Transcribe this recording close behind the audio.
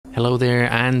Hello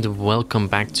there and welcome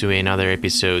back to another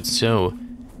episode. So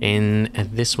in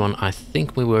this one I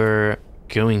think we were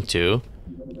going to,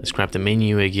 let's grab the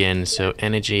menu again. So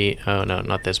energy, oh no,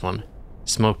 not this one.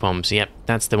 Smoke bombs, yep,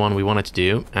 that's the one we wanted to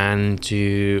do. And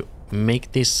to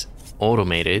make this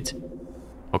automated,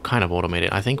 or kind of automated,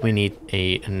 I think we need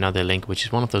another link, which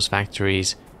is one of those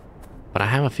factories. But I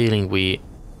have a feeling we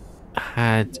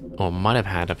had, or might have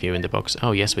had a few in the box.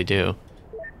 Oh yes, we do.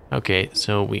 Okay,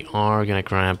 so we are gonna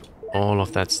grab all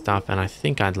of that stuff, and I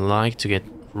think I'd like to get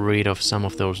rid of some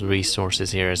of those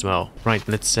resources here as well. Right,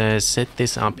 let's set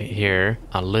this up here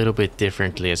a little bit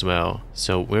differently as well.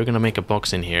 So we're gonna make a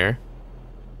box in here.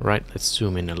 Right, let's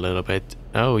zoom in a little bit.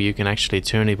 Oh, you can actually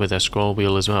turn it with a scroll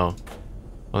wheel as well.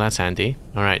 Well, that's handy.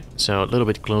 Alright, so a little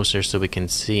bit closer so we can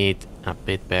see it a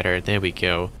bit better. There we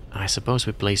go. I suppose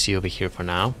we place you over here for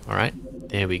now. Alright.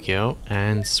 There we go,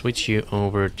 and switch you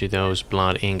over to those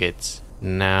blood ingots.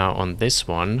 Now on this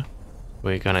one,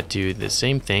 we're gonna do the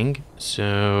same thing.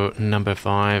 So number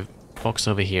 5, box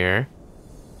over here,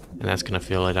 and that's gonna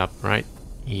fill it up, right?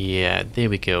 Yeah, there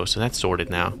we go. So that's sorted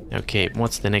now. Okay,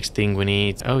 what's the next thing we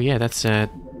need? Oh yeah, that's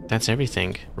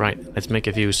everything. Right, let's make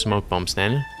a few smoke bombs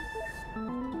then.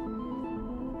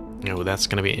 Oh, that's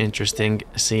gonna be interesting.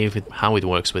 See how it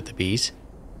works with the bees.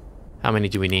 How many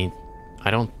do we need? I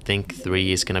don't think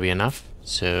 3 is gonna be enough,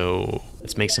 so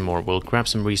let's make some more. We'll grab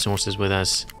some resources with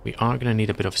us. We are gonna need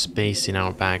a bit of space in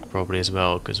our bag probably as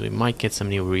well, because we might get some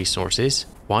new resources.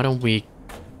 Why don't we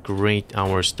create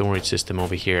our storage system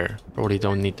over here? Probably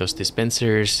don't need those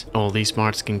dispensers. All these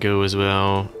parts can go as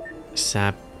well.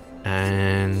 Sap,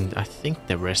 and I think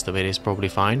the rest of it is probably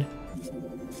fine.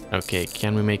 Okay,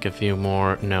 can we make a few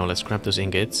more? No, let's grab those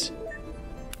ingots.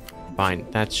 Fine,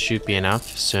 that should be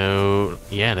enough. So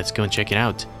yeah, let's go and check it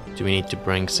out. Do we need to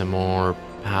bring some more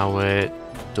power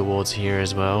towards here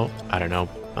as well? I don't know,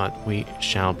 but we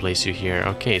shall place you here.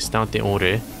 Okay, start the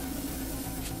order.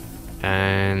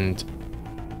 And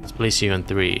let's place you on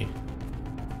 3.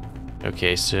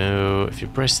 Okay, so if you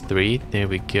press 3, there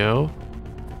we go.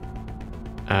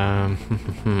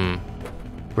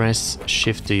 Press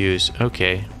shift to use.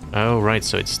 Okay. Oh, right,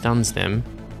 so it stuns them.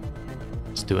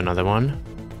 Let's do another one.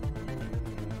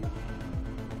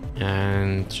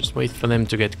 And just wait for them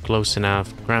to get close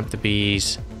enough. Grab the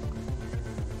bees.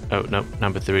 Oh, no,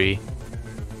 number 3.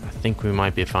 I think we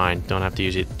might be fine. Don't have to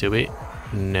use it, do we?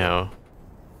 No.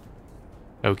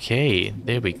 Okay,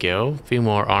 there we go. A few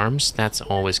more arms. That's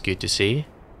always good to see.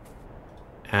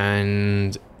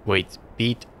 And wait,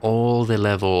 beat all the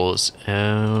levels.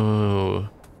 Oh,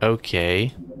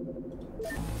 okay.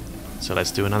 So let's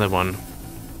do another one.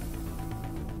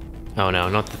 Oh no,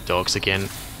 not the dogs again.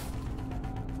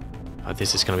 Oh,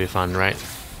 this is gonna be fun, right?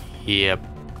 Yep.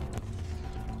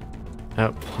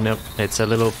 Oh, nope. It's a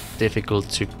little difficult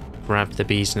to grab the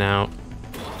bees now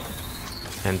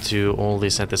and do all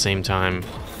this at the same time.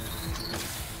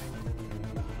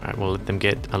 Alright, we'll let them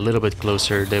get a little bit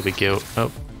closer. There we go.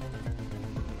 Oh.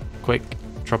 Quick.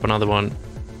 Drop another one.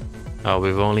 Oh,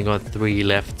 we've only got 3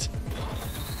 left.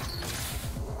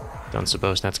 Don't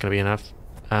suppose that's gonna be enough.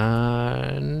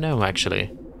 No, actually.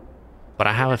 But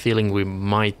I have a feeling we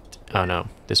might... Oh no,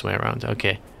 this way around.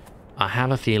 Okay. I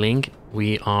have a feeling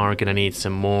we are gonna need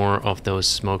some more of those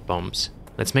smoke bombs.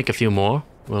 Let's make a few more.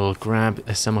 We'll grab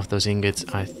some of those ingots.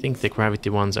 I think the gravity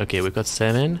ones... Okay, we've got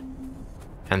 7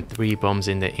 and 3 bombs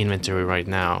in the inventory right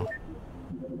now.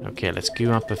 Okay, let's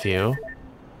queue up a few.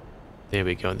 There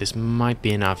we go. This might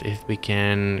be enough if we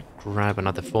can grab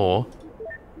another 4.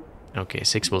 Okay,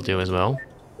 6 will do as well.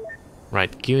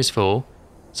 Right, queue is full.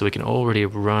 So we can already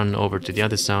run over to the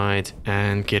other side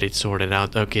and get it sorted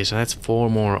out. Okay, so that's 4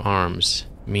 more arms.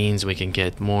 Means we can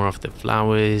get more of the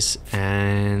flowers,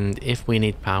 and if we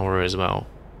need power as well.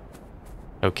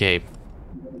 Okay,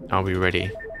 are we ready?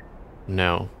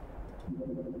 No.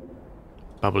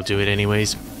 But we'll do it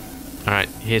anyways. Alright,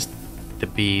 here's the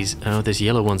bees. Oh, there's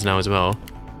yellow ones now as well.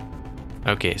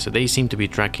 Okay, so they seem to be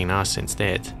tracking us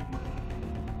instead.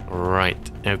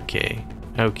 Right, okay.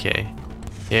 Okay,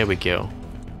 there we go.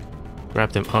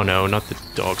 Grab them. Oh no, not the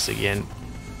dogs again.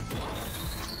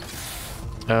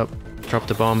 Oh, drop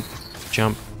the bomb.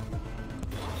 Jump.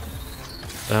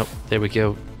 Oh, there we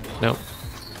go. No.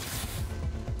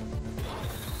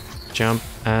 Jump.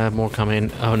 More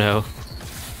coming. Oh no.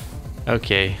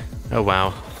 Okay. Oh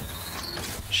wow.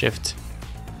 Shift.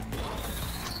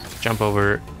 Jump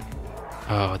over.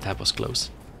 Oh, that was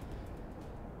close.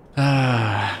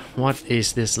 What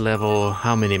is this level?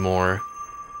 How many more?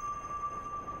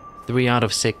 3 out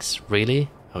of 6, really?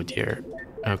 Oh dear.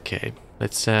 Okay,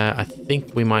 let's I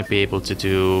think we might be able to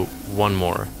do 1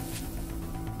 more.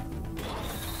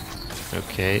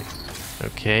 Okay.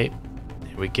 Okay,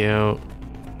 here we go.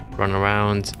 Run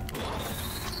around.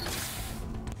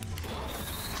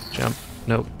 Jump.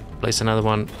 Nope. Place another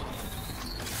one.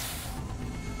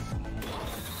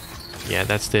 Yeah,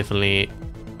 that's definitely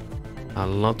a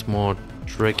lot more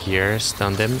trickier.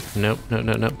 Stun them. Nope, no,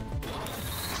 no, no.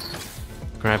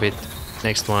 Grab it.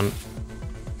 Next one.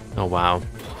 Oh, wow.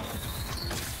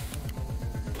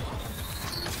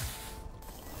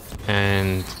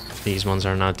 And these ones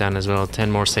are not done as well.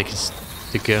 10 more seconds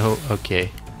to go.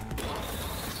 Okay.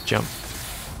 Jump.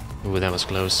 Ooh, that was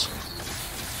close.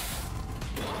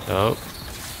 Oh.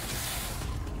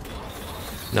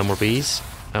 No more bees.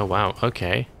 Oh, wow.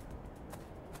 Okay.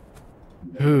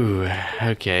 Ooh,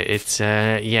 okay. It's,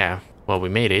 yeah. Well, we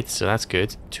made it, so that's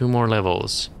good. 2 more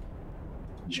levels.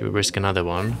 Should we risk another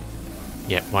one?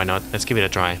 Yeah, why not? Let's give it a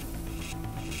try.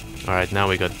 Alright, now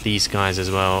we got these guys as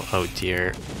well. Oh,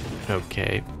 dear.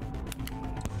 Okay.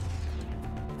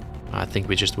 I think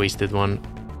we just wasted one.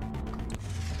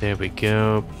 There we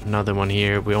go. Another one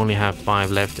here. We only have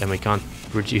 5 left and we can't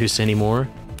reduce anymore.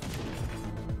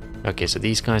 Okay, so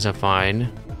these guys are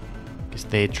fine. Because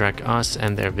they track us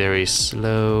and they're very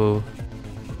slow.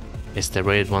 It's the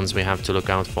red ones we have to look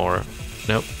out for.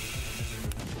 Nope.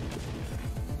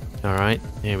 Alright,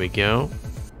 here we go.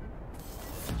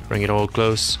 Bring it all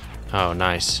close. Oh,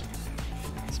 nice.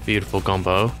 It's a beautiful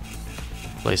combo.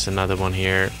 Place another one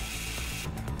here.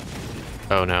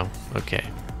 Oh no, okay.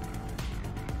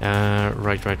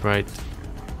 Right.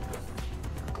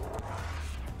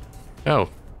 Oh,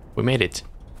 we made it.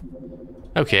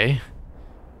 Okay.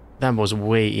 That was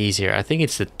way easier. I think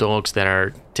it's the dogs that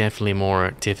are definitely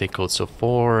more difficult. So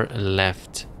 4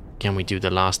 left. Can we do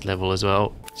the last level as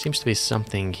well? Seems to be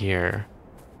something here.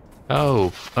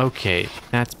 Oh, okay.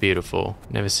 That's beautiful.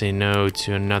 Never say no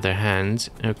to another hand.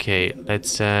 Okay,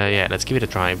 let's give it a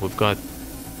try. We've got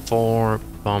 4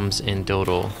 bombs in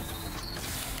total.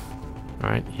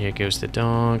 Alright, here goes the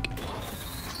dog.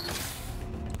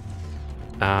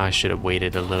 Ah, I should have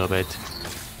waited a little bit.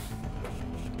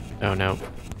 Oh no.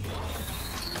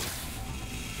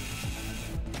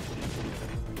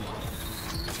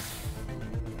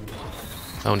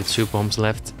 Only 2 bombs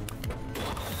left.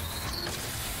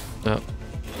 Oh,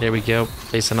 there we go.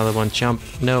 Place another one. Jump.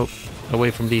 No, away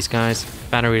from these guys.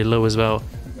 Battery low as well.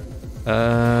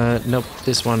 Nope.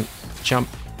 This one. Jump.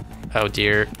 Oh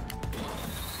dear.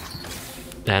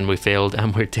 And we failed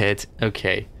and we're dead.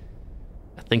 Okay.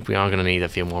 I think we are gonna need a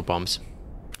few more bombs.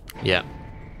 Yeah.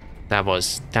 That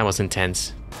was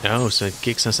intense. Oh, so it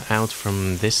kicks us out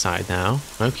from this side now.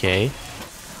 Okay.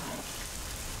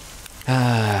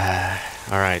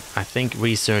 Alright, I think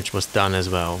research was done as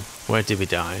well. Where did we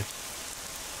die?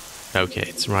 Okay,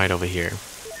 it's right over here.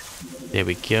 There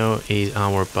we go. Is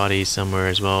our body somewhere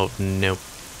as well? Nope.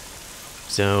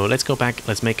 So let's go back.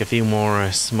 Let's make a few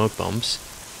more smoke bombs.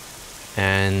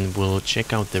 And we'll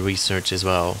check out the research as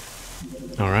well.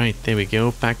 Alright, there we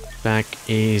go. Backpack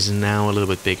is now a little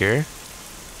bit bigger.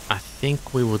 I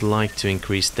think we would like to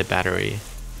increase the battery.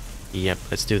 Yep,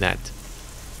 let's do that.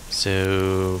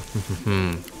 So,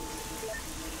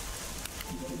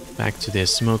 back to the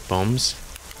smoke bombs.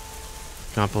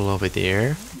 Couple over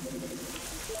there.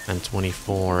 And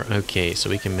 24. Okay, so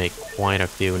we can make quite a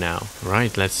few now.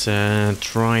 Right, let's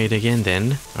try it again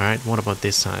then. Alright, what about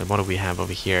this side? What do we have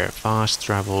over here? Fast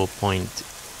travel point.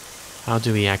 How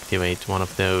do we activate one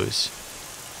of those?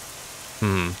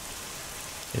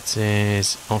 It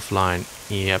says offline.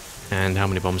 Yep. And how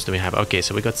many bombs do we have? Okay,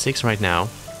 so we got 6 right now.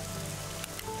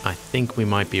 I think we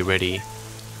might be ready.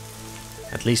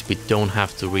 At least we don't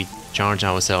have to recharge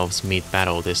ourselves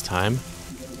mid-battle this time.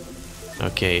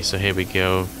 Okay, so here we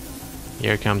go.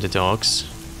 Here come the dogs.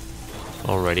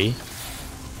 Already.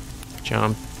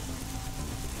 Jump.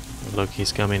 Look,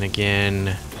 he's coming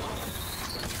again.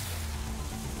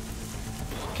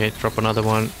 Okay, drop another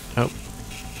one. Oh.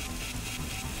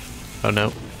 Oh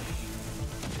no.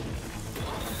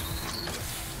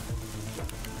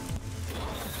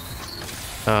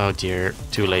 Oh dear,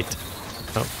 too late.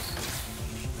 Oh.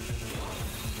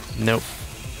 Nope.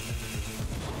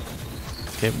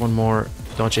 Okay, one more.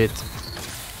 Dodge it.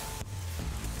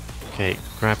 Okay,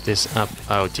 grab this up.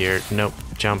 Oh dear, nope.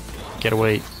 Jump. Get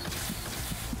away.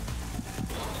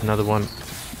 Another one.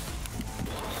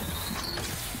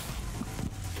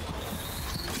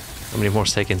 How many more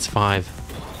seconds? 5.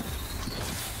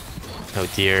 Oh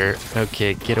dear.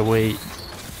 Okay, get away.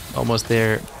 Almost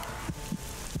there.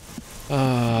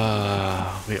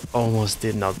 We almost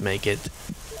did not make it.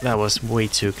 That was way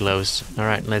too close.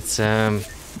 Alright, let's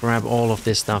grab all of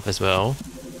this stuff as well.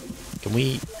 Can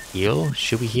we heal?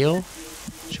 Should we heal?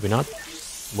 Should we not?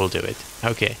 We'll do it.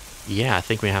 Okay. Yeah, I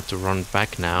think we have to run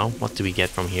back now. What do we get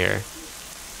from here?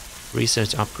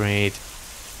 Research upgrade.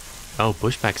 Oh,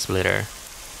 pushback splitter.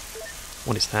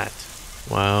 What is that?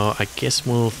 Well, I guess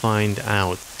we'll find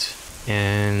out.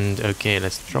 And okay,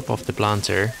 let's drop off the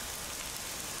planter.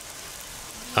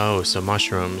 Oh, so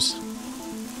mushrooms.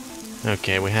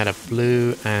 Okay, we had a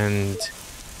blue and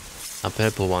a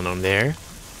purple one on there.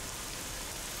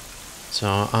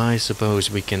 So I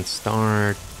suppose we can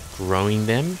start growing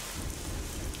them.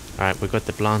 Alright, we got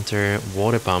the planter,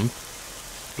 water pump,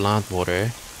 blood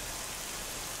water.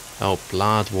 Oh,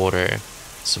 blood water.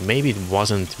 So maybe it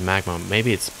wasn't magma,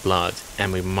 maybe it's blood.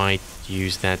 And we might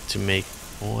use that to make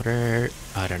water.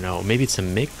 I don't know, maybe it's a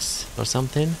mix or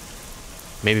something.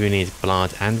 Maybe we need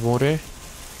blood and water.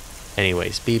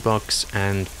 Anyways, B-box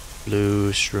and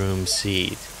blue shroom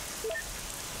seed.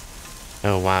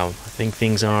 Oh wow, I think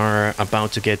things are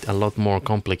about to get a lot more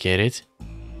complicated.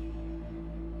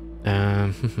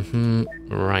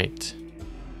 Right.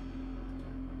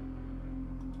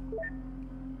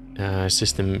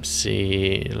 System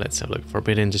C, let's have a look.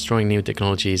 Forbidden, destroying new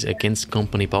technologies against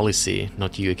company policy.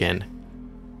 Not you again.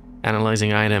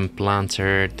 Analyzing item,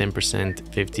 planter,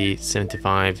 10%, 50,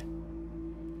 75.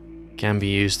 Can be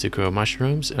used to grow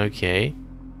mushrooms. Okay.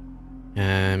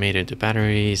 Made into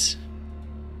batteries.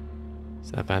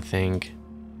 Is that a bad thing?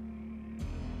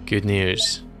 Good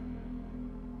news.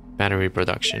 Battery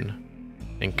production.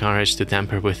 Encouraged to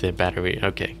tamper with the battery.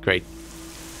 Okay, great.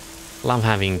 Love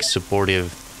having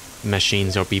supportive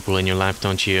machines or people in your life,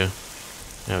 don't you?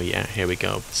 Oh yeah, here we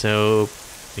go. So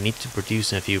we need to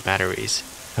produce a few batteries.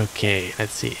 Okay,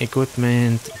 let's see.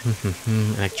 Equipment,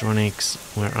 electronics,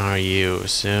 where are you?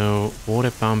 So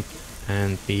water pump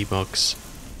and B-box.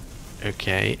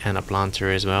 Okay, and a planter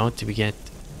as well. Do we get...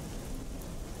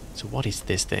 So what is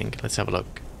this thing? Let's have a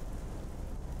look.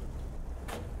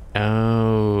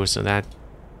 Oh, so that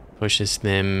pushes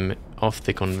them off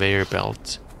the conveyor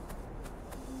belt.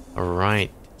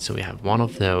 Alright, so we have one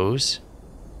of those.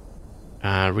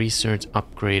 Research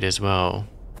upgrade as well.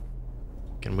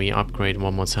 Can we upgrade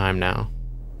one more time now?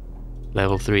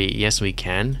 Level 3, yes we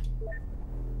can.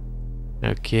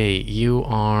 Okay, you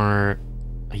are...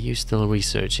 Are you still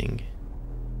researching?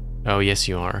 Oh, yes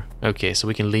you are. Okay, so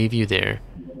we can leave you there.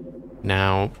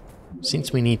 Now,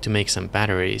 since we need to make some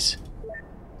batteries,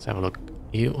 let's have a look.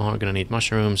 You are gonna need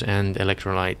mushrooms and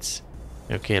electrolytes.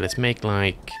 Okay, let's make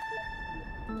like...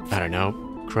 I don't know,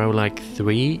 grow like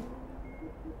 3.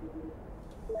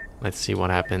 Let's see what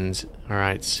happens.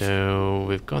 Alright, so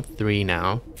we've got 3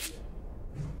 now.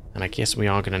 And I guess we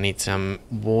are gonna need some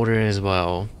water as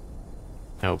well.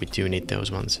 Oh, we do need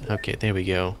those ones. Okay, there we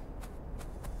go.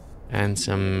 And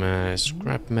some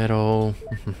scrap metal.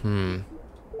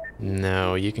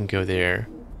 No, you can go there.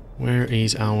 Where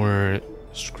is our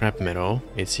scrap metal?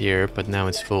 It's here, but now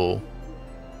it's full.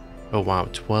 Oh wow,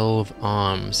 12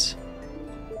 arms.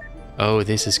 Oh,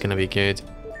 this is gonna be good.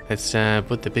 Let's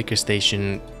put the bigger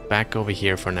station back over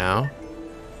here for now.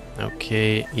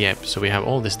 Okay, yep, so we have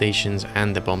all the stations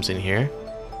and the bombs in here.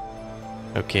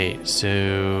 Okay,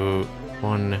 so...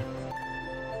 one...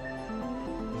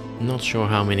 Not sure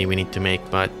how many we need to make,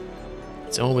 but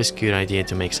it's always a good idea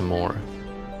to make some more.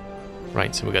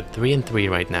 Right, so we got 3 and 3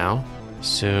 right now.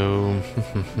 So...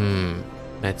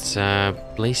 let's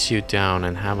place you down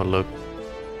and have a look.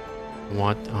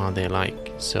 What are they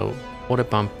like? So, water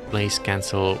pump, place,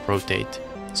 cancel, rotate.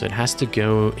 So it has to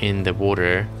go in the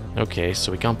water. Okay,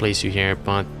 so we can't place you here,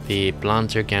 but the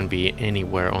planter can be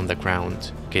anywhere on the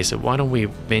ground. Okay, so why don't we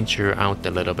venture out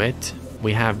a little bit?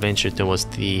 We have ventured towards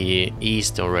the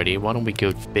east already. Why don't we go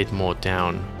a bit more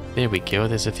down? There we go.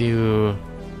 There's a few...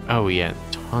 Oh yeah,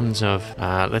 tons of...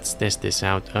 let's test this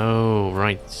out. Oh,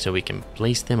 right. So we can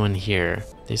place them on here.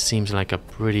 This seems like a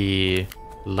pretty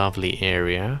lovely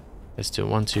area. Let's do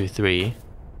 1, 2, 3.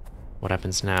 What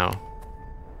happens now?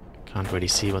 Can't really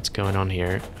see what's going on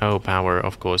here. Oh, power,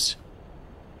 of course.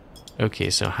 Okay,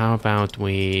 so how about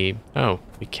we... Oh,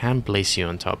 we can place you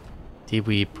on top. Did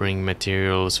we bring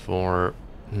materials for...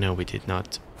 No, we did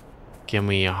not. Can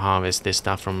we harvest this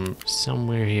stuff from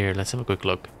somewhere here? Let's have a quick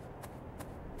look.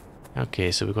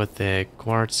 Okay, so we got the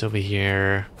quartz over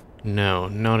here. No,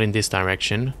 not in this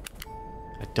direction.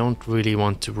 I don't really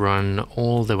want to run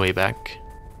all the way back.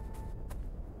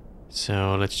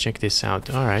 So let's check this out.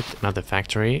 Alright, another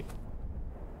factory.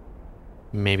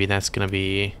 Maybe that's gonna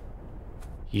be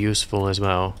useful as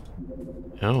well.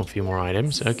 Oh, a few more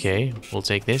items. Okay, we'll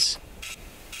take this.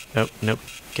 Oh, nope.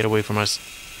 Get away from us.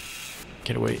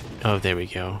 Get away. Oh, there we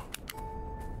go.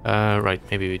 Right,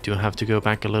 maybe we do have to go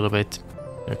back a little bit.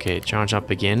 Okay, charge up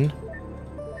again.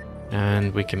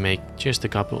 And we can make just a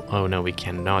couple... Oh, no, we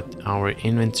cannot. Our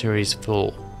inventory is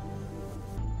full.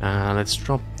 Let's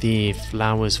drop the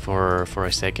flowers for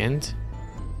a second.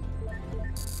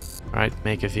 Alright,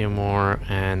 make a few more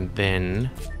and then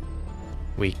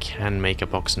we can make a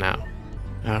box now.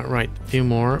 Right, a few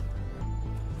more.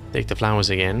 Take the flowers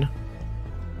again.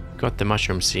 Got the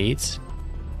mushroom seeds.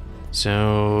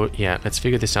 So yeah, let's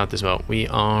figure this out as well. We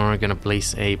are gonna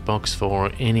place a box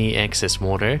for any excess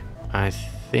water. I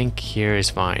think here is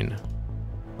fine.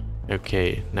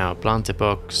 Okay, now plant the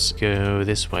box, go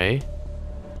this way.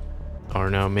 Or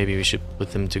no, maybe we should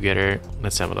put them together.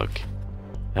 Let's have a look.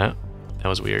 Oh, that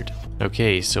was weird.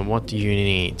 Okay, so what do you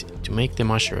need to make the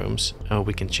mushrooms? Oh,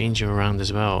 we can change them around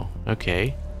as well.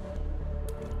 Okay.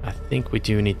 I think we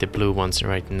do need the blue ones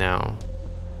right now.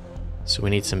 So we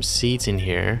need some seeds in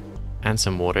here and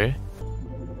some water.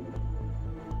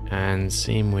 And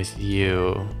same with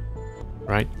you.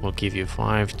 Right, we'll give you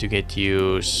 5 to get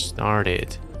you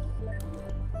started.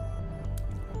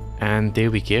 And there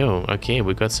we go. Okay,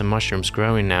 we got some mushrooms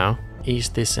growing now. Is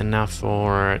this enough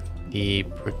for the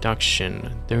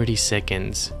production? 30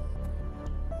 seconds.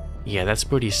 Yeah, that's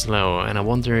pretty slow. And I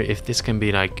wonder if this can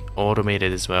be like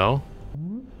automated as well.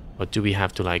 Or do we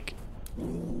have to like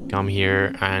come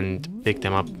here and pick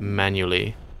them up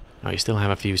manually? Oh, you still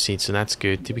have a few seeds, so that's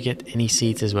good. Did we get any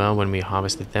seeds as well when we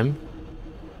harvested them?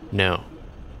 No.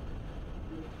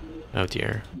 Oh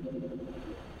dear.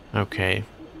 Okay.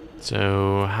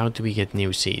 So how do we get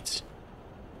new seeds?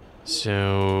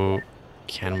 So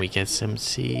can we get some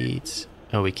seeds?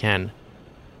 Oh, we can.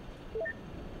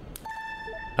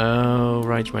 Oh,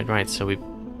 right. So we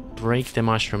break the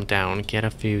mushroom down, get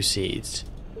a few seeds.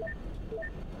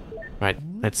 Right,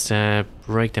 let's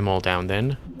break them all down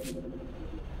then.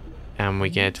 And we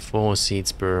get 4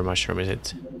 seeds per mushroom, is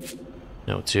it?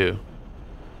 No, 2.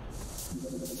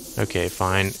 Okay,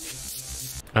 fine.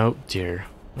 Oh dear.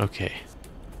 Okay.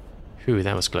 Phew,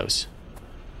 that was close.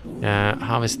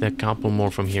 Harvest a couple more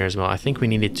from here as well. I think we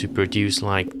needed to produce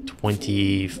like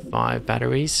 25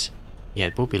 batteries. Yeah,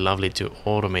 it would be lovely to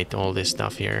automate all this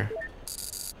stuff here.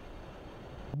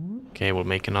 Okay, we'll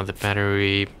make another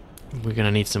battery. We're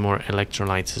gonna need some more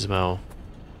electrolytes as well.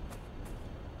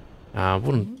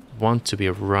 Wouldn't want to be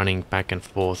running back and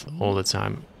forth all the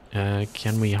time.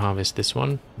 Can we harvest this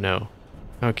one? No.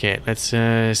 Okay, let's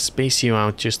space you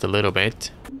out just a little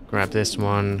bit. Grab this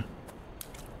one.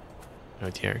 Oh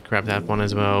dear, grab that one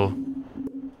as well.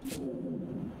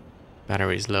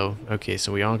 Battery is low. Okay,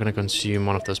 so we are gonna consume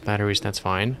one of those batteries, that's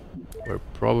fine. We're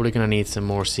probably gonna need some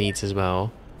more seeds as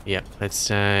well. Yeah, let's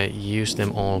use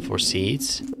them all for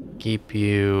seeds. Keep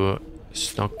you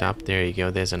stocked up. There you go,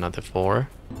 there's another 4.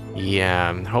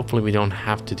 Yeah, hopefully we don't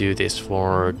have to do this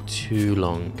for too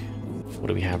long. What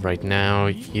do we have right now?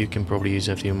 You can probably use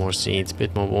a few more seeds,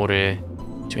 bit more water.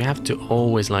 Do we have to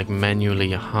always like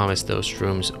manually harvest those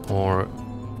shrooms, or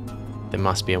there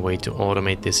must be a way to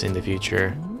automate this in the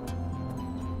future?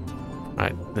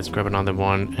 Right, let's grab another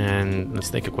one and let's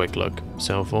take a quick look.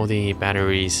 So for the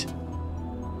batteries,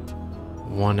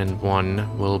 1 and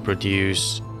 1 will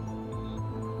produce...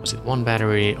 Was it 1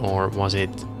 battery or was it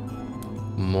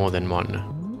more than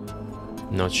 1?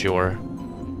 Not sure.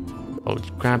 I'll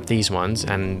grab these ones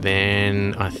and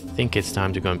then I think it's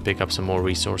time to go and pick up some more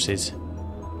resources.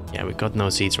 Yeah, we got no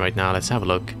seeds right now. Let's have a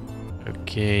look.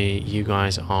 Okay, you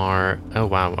guys are... Oh,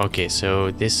 wow. Okay,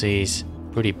 so this is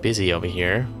pretty busy over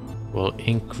here. We'll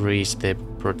increase the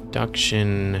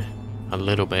production a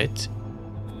little bit.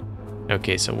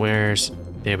 Okay, so where's...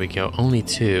 There we go. Only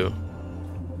 2.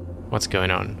 What's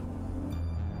going on?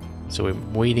 So we're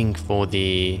waiting for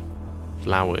the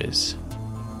flowers.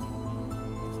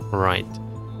 Right.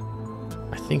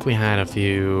 I think we had a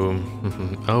few...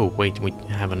 Oh, wait, we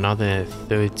have another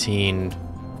 13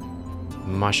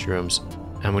 mushrooms.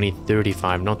 And we need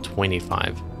 35, not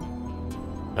 25.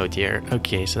 Oh dear.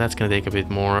 Okay, so that's gonna take a bit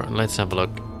more. Let's have a look.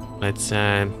 Let's...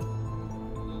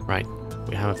 Right.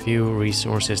 We have a few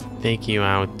resources. Take you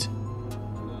out.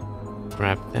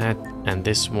 Grab that. And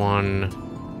this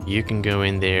one. You can go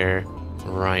in there.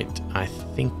 Right. I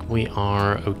think we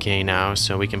are okay now.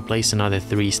 So we can place another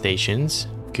 3 stations.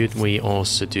 Could we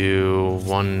also do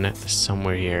 1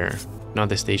 somewhere here?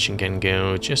 Another station can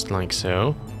go just like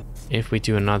so. If we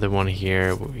do another one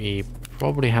here, we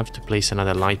probably have to place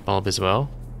another light bulb as well.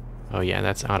 Oh yeah,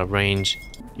 that's out of range.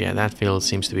 Yeah, that field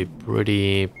seems to be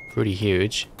pretty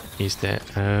huge. Is that...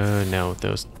 Oh no,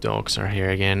 those dogs are here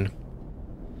again.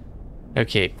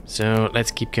 Okay, so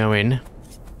let's keep going.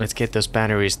 Let's get those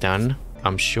batteries done.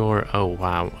 I'm sure... Oh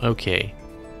wow, okay.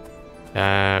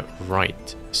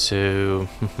 Right. So...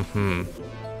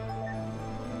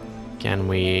 Can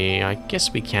we... I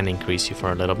guess we can increase you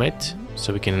for a little bit.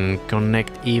 So we can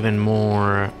connect even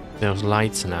more those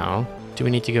lights now do we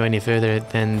need to go any further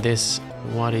than this?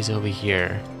 What is over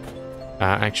here?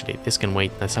 Actually, this can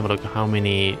wait. Let's have a look. How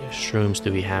many shrooms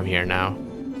do we have here now?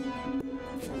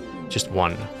 Just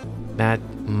one. That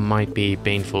might be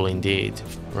painful indeed.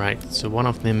 Right, so one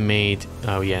of them made...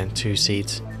 Oh yeah, 2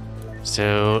 seeds.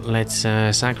 So let's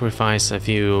sacrifice a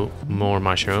few more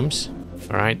mushrooms.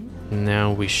 Alright,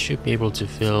 now we should be able to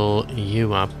fill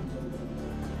you up.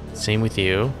 Same with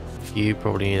you. You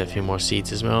probably need a few more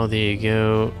seeds as well. There you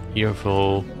go. You're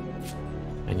full.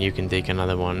 And you can take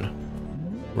another one.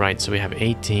 Right, so we have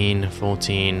 18,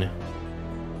 14.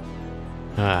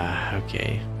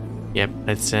 Okay. Yep,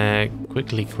 let's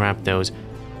quickly grab those.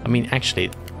 I mean, actually,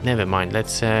 never mind.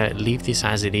 Let's leave this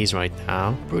as it is right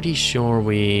now. Pretty sure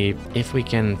if we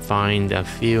can find a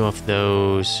few of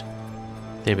those...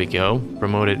 There we go.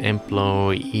 Promoted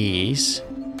employees.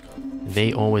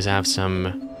 They always have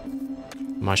some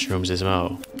mushrooms as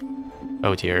well.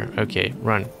 Oh dear. Okay,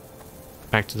 run.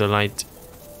 Back to the light.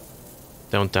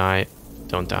 Don't die.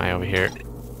 Don't die over here.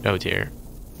 Oh dear.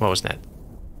 What was that?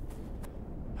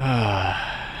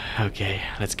 Okay,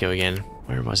 let's go again.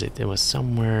 Where was it? It was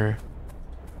somewhere...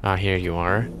 Ah, here you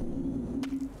are.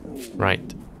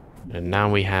 Right. And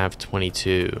now we have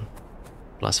 22.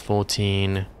 Plus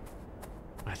 14.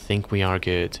 I think we are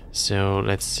good. So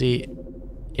let's see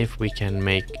if we can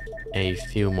make a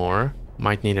few more.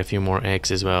 Might need a few more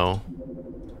eggs as well.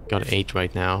 Got 8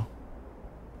 right now.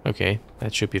 Okay,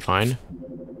 that should be fine.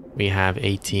 We have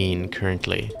 18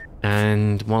 currently.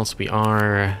 And whilst we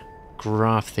are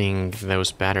crafting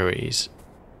those batteries,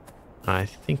 I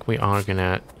think we are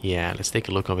gonna... Yeah, let's take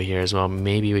a look over here as well.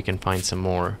 Maybe we can find some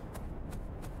more.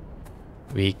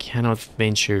 We cannot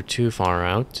venture too far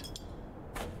out.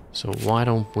 So why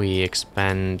don't we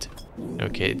expand...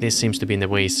 Okay, this seems to be in the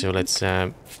way, so let's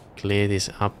clear this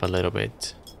up a little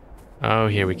bit. Oh,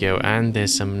 here we go. And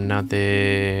there's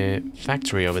another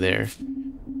factory over there.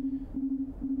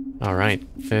 Alright,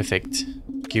 perfect.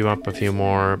 Queue up a few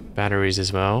more batteries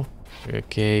as well.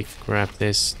 Okay, grab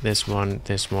this one,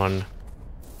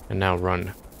 and now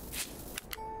run.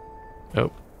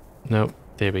 Oh, no,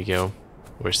 there we go.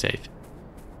 We're safe.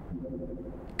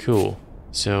 Cool.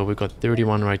 So we've got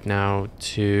 31 right now,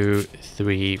 2,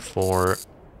 3, 4.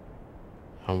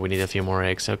 Oh, we need a few more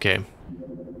eggs, okay.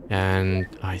 And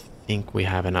I think we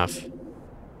have enough.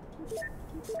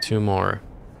 2 more.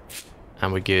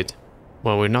 And we're good.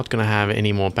 Well, we're not gonna have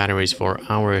any more batteries for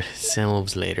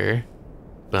ourselves later,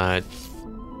 but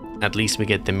at least we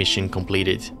get the mission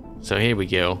completed. So here we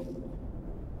go.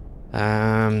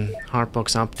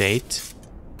 Hardbox update.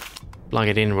 Plug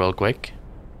it in real quick.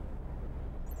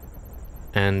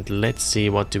 And let's see,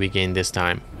 what do we gain this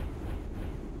time?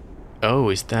 Oh,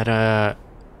 is that a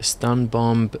stun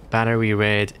bomb, battery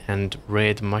red, and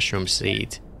red mushroom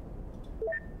seed?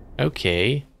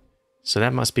 Okay. So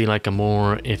that must be like a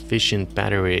more efficient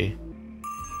battery.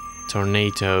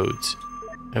 Tornadoes.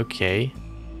 Okay.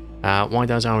 Why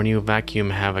does our new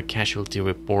vacuum have a casualty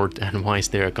report, and why is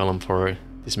there a column for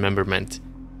dismemberment?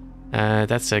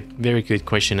 That's a very good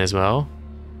question as well.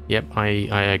 Yep, I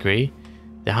agree.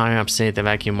 The higher-ups say the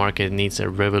vacuum market needs a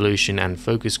revolution, and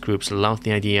focus groups love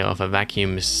the idea of a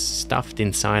vacuum stuffed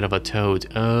inside of a toad.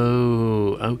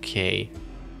 Oh, okay.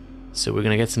 So we're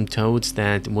gonna get some toads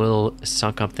that will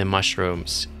suck up the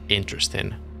mushrooms.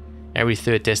 Interesting. Every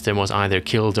 3rd tester was either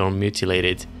killed or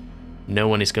mutilated. No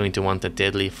one is going to want a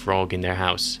deadly frog in their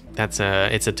house. It's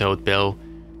a toad, Bill.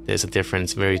 There's a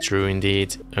difference. Very true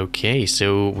indeed. Okay,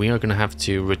 so we are gonna have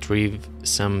to retrieve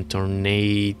some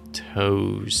tornadoes.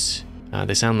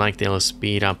 They sound like they'll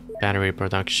speed up battery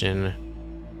production.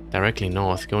 Directly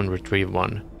north, go and retrieve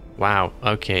one. Wow,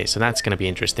 okay, so that's gonna be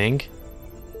interesting.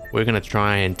 We're gonna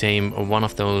try and tame one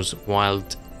of those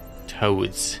wild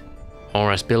toads.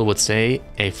 Or as Bill would say,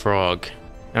 a frog.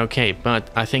 Okay, but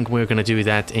I think we're gonna do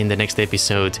that in the next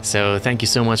episode. So thank you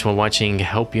so much for watching,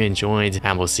 hope you enjoyed,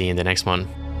 and we'll see you in the next one.